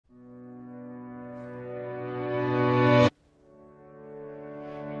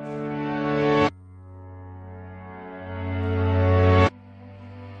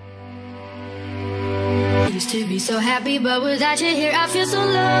to be so happy, but without you here I feel so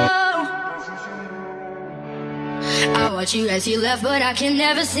low. I watch you as you left, but I can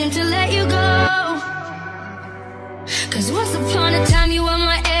never seem to let you go. Cause once upon a time you were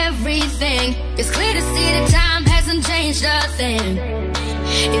my everything. It's clear to see that time hasn't changed a thing.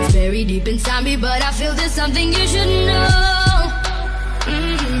 It's very deep inside me, but I feel there's something you should know.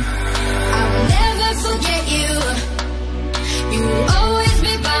 I will never forget you. You will always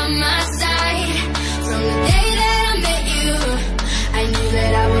be by my side. From the day that I met you, I knew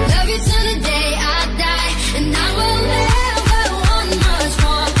that I would love you till the day I die. And I will never want much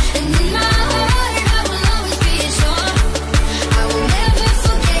more. And in my heart I will always be sure I will never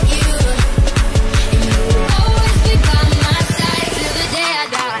forget you. And you will always be by my side till the day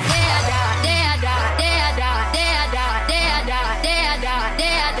I die. Day I die, day I die, day I die, day I die, day I die,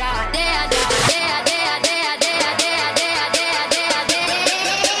 day I die, day I die, day I die, day I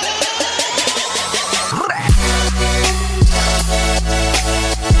die.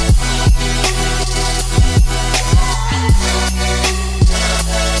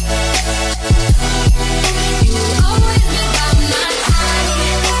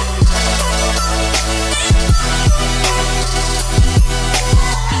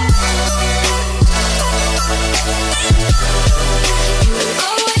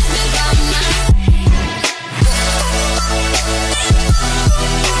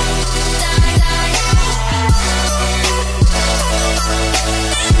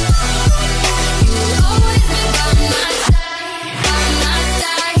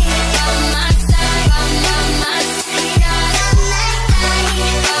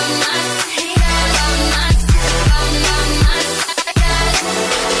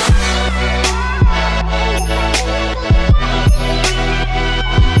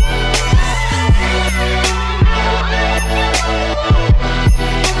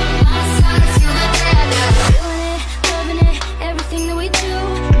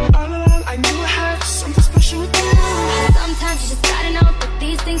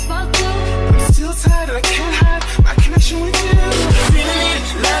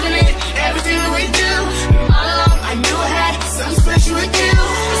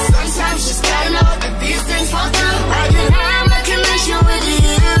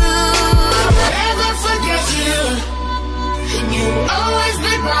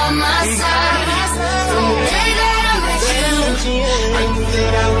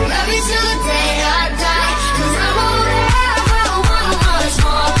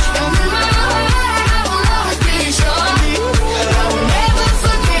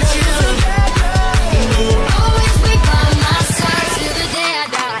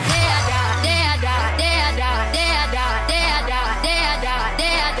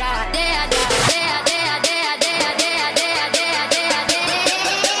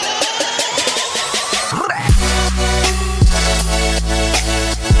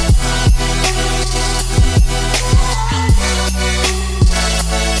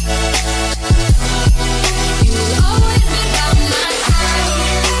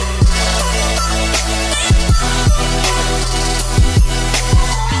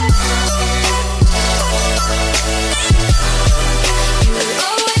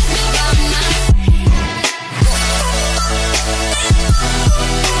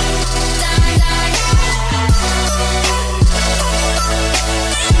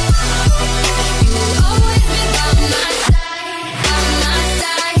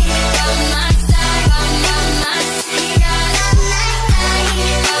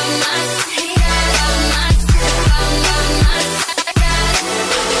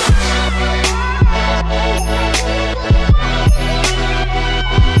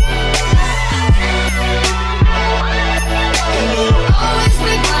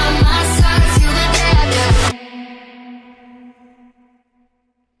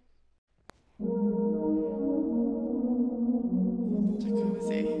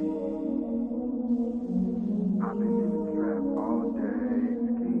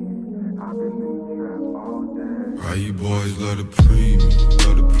 Why you boys love to pre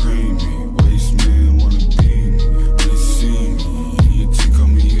me, waste man wanna be me, when you see me, you think I'm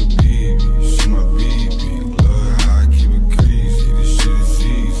me a baby, she my baby, love how I keep it crazy, this shit is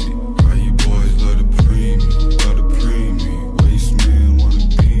easy. Why you boys love to pre me, waste man wanna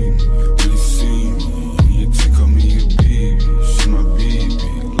be me, when you see me, you think I'm me a baby, she my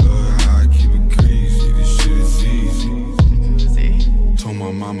baby, love how I keep it crazy, this shit is easy. Told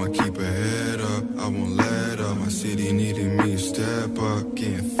my mama keep her head up, I won't let up. My city needed me to step up.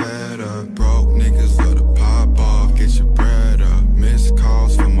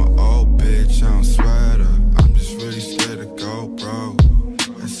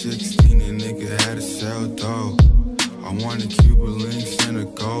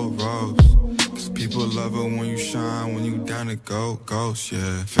 love it when you shine, when you down to go, ghost,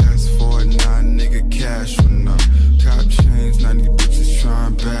 yeah. Fast forward now, nigga, cash went up. Cop chains, now these bitches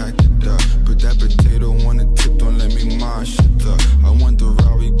trying back it up. Put that potato on the tip, don't let me mind shit up. I want the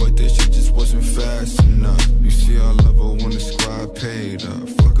Rari, but this shit just wasn't fast enough. You see, I love her when the squad paid up.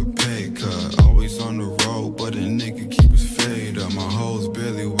 Fuck a pay cut, always on the road, but a nigga keep his fade up. My hoes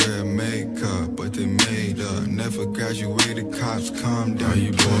barely wear makeup, but they made up. Never graduated, cops calm down.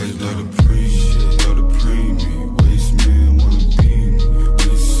 You boys love the pre-shit, love the premium. Waste man wanna be me, when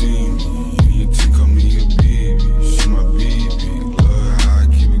you see me. You think of me a baby, she my baby. Love how I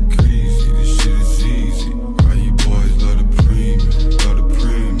keep it crazy, this shit is easy. Why you boys love the premium, love the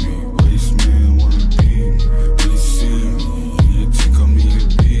premium. Waste man wanna be me, when you see me. You think of me a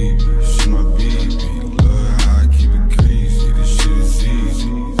baby, she my baby. Love how I keep it crazy, this shit is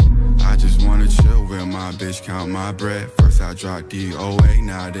easy. I just wanna chill with my bitch, count my bread. First I dropped DOA,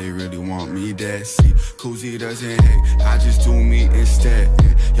 now they really want me dead. See, Koozie doesn't hate, I just do me instead.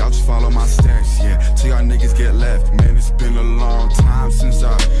 Y'all just follow my steps, yeah, till y'all niggas get left. Man, it's been a long time since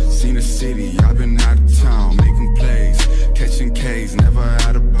I've seen the city. I've been out of town, making plays, catching K's, never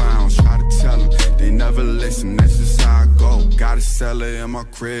out of bounds. Try to tell them, they never listen, that's just how I go. Got a cellar in my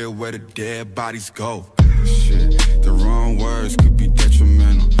crib where the dead bodies go. Shit, the wrong words could be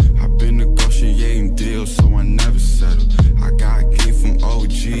detrimental. I've been negotiating deals, so I never settle. I got game from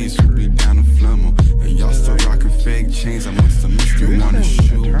OGs who be down to Flemmo. And y'all still rocking fake chains, I must have missed you on the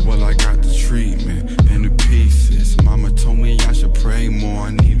shoe. Well, I got the treatment and the pieces. Mama told me I should pray more, I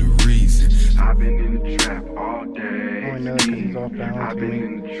need a reason. I've been in the trap all day. I've been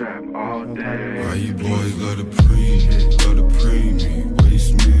in the trap all day. Why you boys love the premium, love the premium.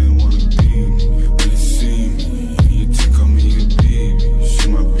 Waste man wanna be me, when you see me. You think of me a baby, she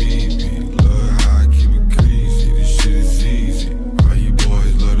my baby. Love how I keep it crazy, this shit is easy. Why you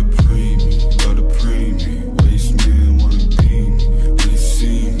boys love the premium, love the premium. Waste man wanna be me, when you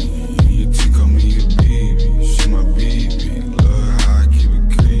see me. You think of me a baby, she my baby. Love how I keep it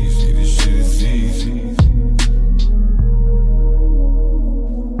crazy, this shit is easy.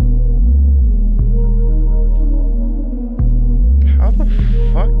 How the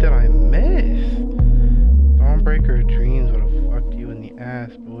fuck did I miss? Dawnbreaker Dreams would have fucked you in the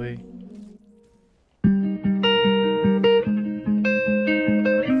ass, boy.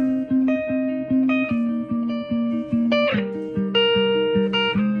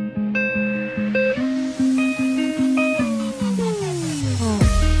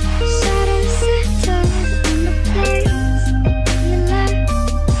 Shadows settle on the place you left.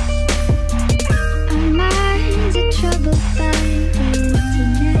 Our minds are troubled by the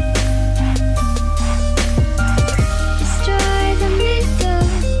internet. Destroy the middle,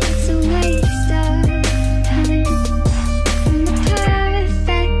 it's a waste of time. From the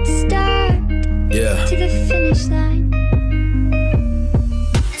perfect start to the finish line.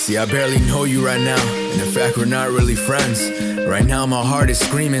 See, I barely know you right now, and in fact we're not really friends. Right now my heart is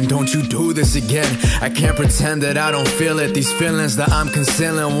screaming, don't you do this again. I can't pretend that I don't feel it. These feelings that I'm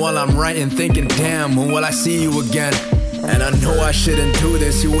concealing while I'm writing, thinking, damn, when will I see you again? And I know I shouldn't do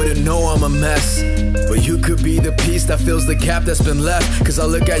this, you wouldn't know I'm a mess. But you could be the piece that fills the gap that's been left. Cause I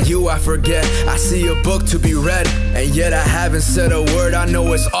look at you, I forget, I see a book to be read. And yet I haven't said a word, I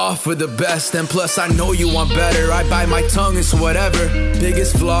know it's all for the best. And plus I know you want better, I bite my tongue, it's whatever.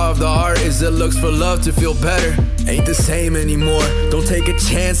 Biggest flaw of the art is it looks for love to feel better. Ain't the same anymore, don't take a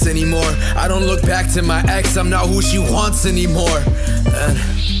chance anymore. I don't look back to my ex, I'm not who she wants anymore. And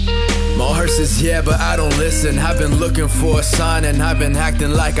my heart says yeah, but I don't listen. I've been looking for a sign and I've been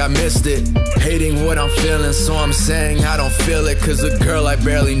acting like I missed it. Hating what I'm feeling, so I'm saying I don't feel it. Cause a girl I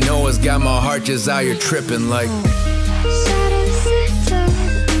barely know has got my heart just out here tripping like. Shadows settle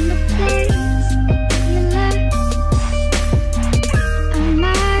on the place you left. Our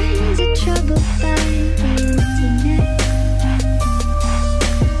minds are troubled by the internet.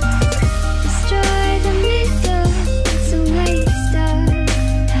 Destroy the middle, it's a waste of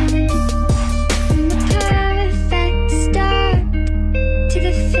time. From the perfect start to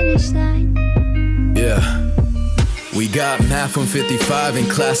the finish line. Yeah. We got math from 55 in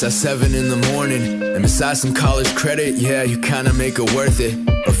class at 7 in the morning. And besides some college credit, yeah, you kinda make it worth it.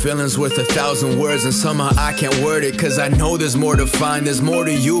 A feeling's worth 1,000 words and somehow I can't word it. Cause I know there's more to find, there's more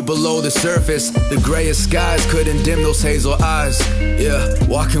to you below the surface. The grayest skies couldn't dim those hazel eyes. Yeah,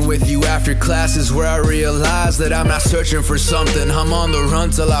 walking with you after class is where I realize that I'm not searching for something, I'm on the run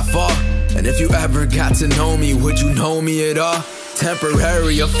till I fall. And if you ever got to know me, would you know me at all?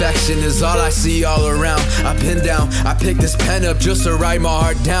 temporary affection is all I see all around. I've been down, I picked this pen up just to write my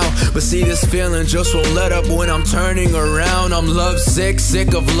heart down. But see, this feeling just won't let up when I'm turning around. I'm lovesick,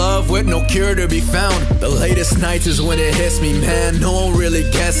 sick of love with no cure to be found. The latest nights is when it hits me, man, no one really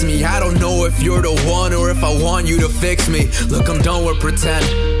gets me. I don't know if you're the one or if I want you to fix me. Look, I'm done with pretend,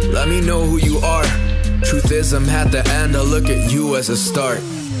 let me know who you are. Truth is, I'm at the end, I look at you as a start.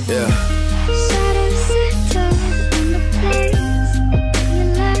 Yeah. Shadows settle in the place you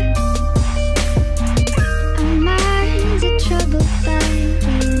left. Our minds are troubled by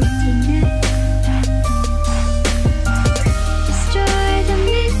emptiness. Destroy the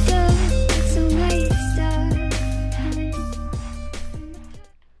middle, it's a waste of time.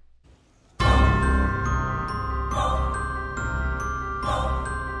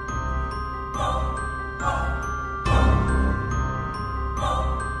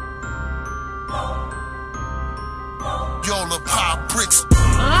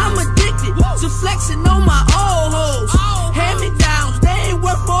 I'm addicted to flexing on my old hoes. Hand-me-downs, they ain't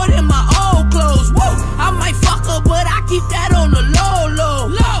worth more than my old clothes. Woo! I might fuck her, but I keep that on the low.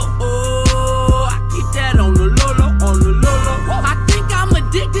 Oh, I keep that on the low. I think I'm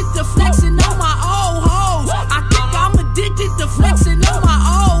addicted to flexing on my old hoes. I think I'm addicted to flexing on my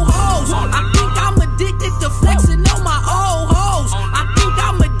old hoes. I think I'm addicted to flexing on my old hoes. I think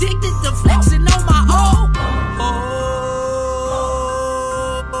I'm addicted to flexing on my old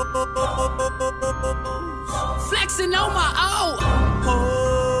flexing on my own.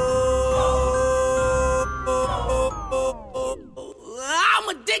 I'm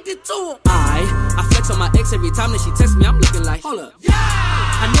addicted to him. I flex on my ex every time that she texts me. I'm looking like, hold up. Yeah.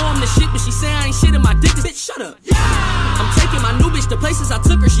 I know I'm the shit, but she say I ain't shit in my dick. Bitch, shut up. Yeah. I'm taking my new bitch to places I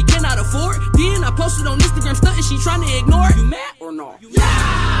took her she cannot afford. Then I posted on Instagram stunting, she trying to ignore it. You mad or no? Yeah.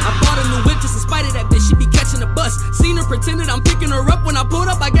 I bought a new whip just in spite of that bitch. She be catching a bus. Seen her pretended I'm picking her up. When I pulled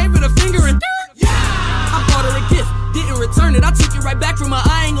up, I gave her the finger and I bought her a gift, didn't return it. I took it right back from her.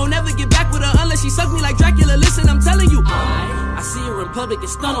 I ain't gon' never get back with her unless she suck me like Dracula. Listen, I'm telling you, I see her in public and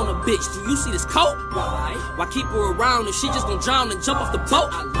stun on a bitch. Do you see this coat? Why keep her around if she just gon' drown and jump off the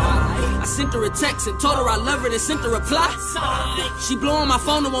boat? I sent her a text and told her I love her, then sent her a reply. She blowing my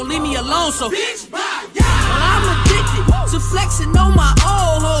phone and won't leave me alone, so bitch, bye. I'm addicted to flexing on my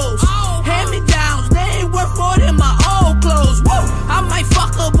old hoes. Hand-me-downs, they ain't worth more than my old clothes. Woo! I might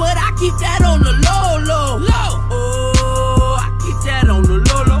fuck her, but I keep that on the low. Oh, I keep that on the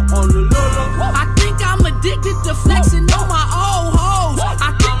low. I think I'm addicted to flexing on my old hoes.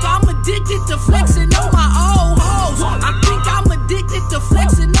 I think I'm addicted to flexing on my old hoes. I think I'm addicted to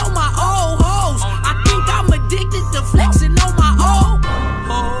flexing on my old hoes. I think I'm addicted to flexing on my old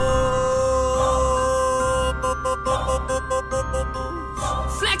hoes.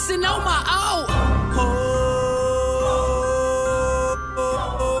 Flexing on my old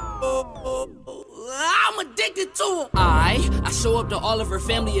I'm addicted to him. I show up to all of her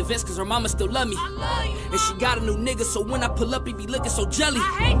family events cause her mama still love me. And she got a new nigga, so when I pull up, he be looking so jelly.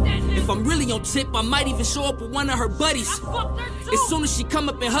 If I'm really on tip, I might even show up with one of her buddies. As soon as she come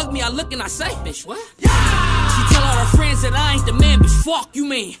up and hug me, I look and I say, bitch, what? She tell all her friends that I ain't the man, bitch, fuck you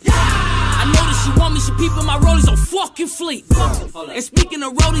mean. I know that she want me, she peeping my rollies on fucking fleek. And speaking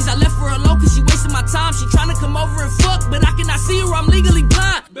of rollies, I left her alone cause she wasting my time. She tryna come over and fuck, but I cannot see her, I'm legally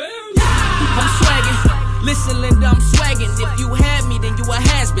blind. I'm swagging. Listen, Linda, I'm swagging. If you had me, then you a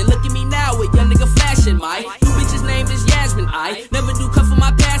has-been. Look at me now with young nigga flashing. My new bitch's name is Yasmin. I never do cut for my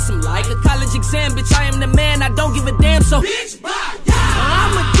pass. I'm like a college exam, bitch. I am the man. I don't give a damn. So bitch, bye.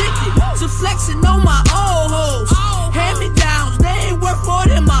 I'm addicted to flexing on my old hoes. Hand-me-downs, they ain't worth more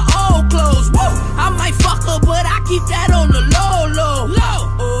than my old clothes. Woo! I might fuck her, but I keep that on the low.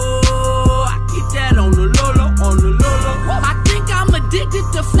 Oh, I keep that on the low. I think I'm addicted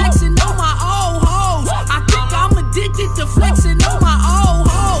to flexing on my old hoes. I think I'm addicted to flexing on my old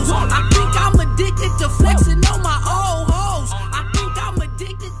hoes. I think I'm addicted to flexing on my old hoes. I think I'm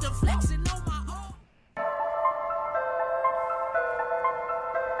addicted to flexing on my old.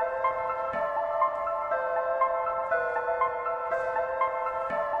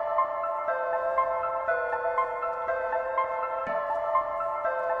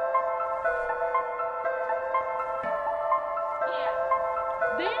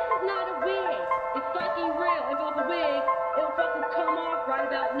 This is not a wig. It's fucking real. If it was a wig, it'll fucking come off right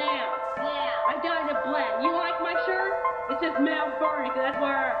about now. Yeah. I dyed it black. You like my shirt? It says Mount Vernon,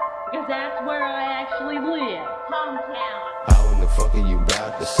 because that's where I actually live. Hometown. How in the fuck are you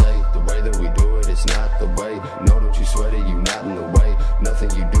about to say? The way that we do it, it's not the way. No, don't you sweat it, you not in the way.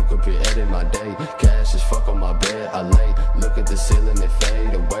 Nothing you do could be editing my day. Cash is fuck on my bed, I lay. Look at the ceiling, it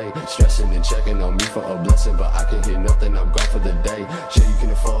fade away. Stressing and and checking on me for a blessing, but I can hear nothing, I'm gone for the day. Sure you can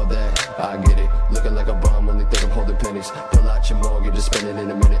afford that, I get it. Looking like a bum, only think I'm holding pennies. Pull out your mortgage, just spend it in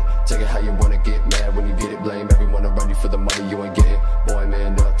a minute. Take it how you wanna, get mad when you get it. Blame everyone around you for the money you ain't getting. Boy,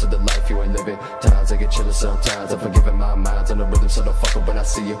 man, up to the life you ain't living. Times I get chillin' sometimes, I'm forgiving my mind's on the rhythm, so don't fuck up when I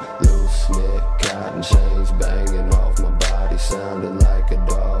see you. Loose knit, cotton chains banging off my body, sounding like a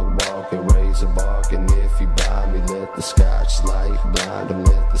dog walking, razor barking. If you buy me, let the scotch light blind them,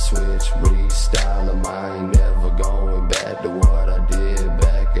 let the switch restyle them. I ain't never going back to what I did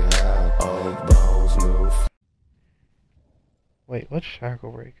back in how old bones move. Wait, what's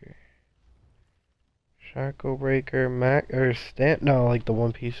Shackle Breaker? Shackle Breaker, or Stamp? No, like the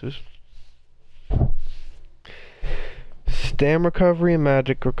One Pieces. Stam recovery and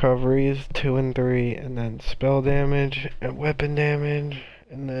magic recovery is 2 and 3, and then spell damage and weapon damage,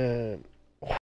 and then